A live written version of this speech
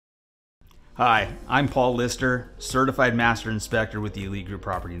Hi, I'm Paul Lister, Certified Master Inspector with the Elite Group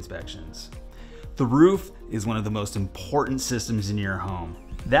Property Inspections. The roof is one of the most important systems in your home.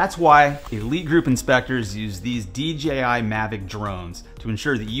 That's why Elite Group Inspectors use these DJI Mavic drones to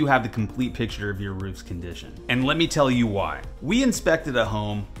ensure that you have the complete picture of your roof's condition. And let me tell you why. We inspected a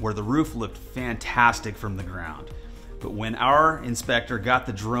home where the roof looked fantastic from the ground. But when our inspector got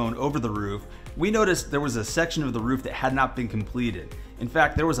the drone over the roof, we noticed there was a section of the roof that had not been completed. In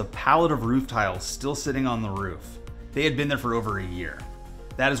fact, there was a pallet of roof tiles still sitting on the roof. They had been there for over a year.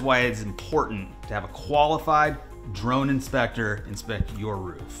 That is why it's important to have a qualified drone inspector inspect your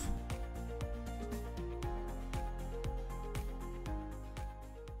roof.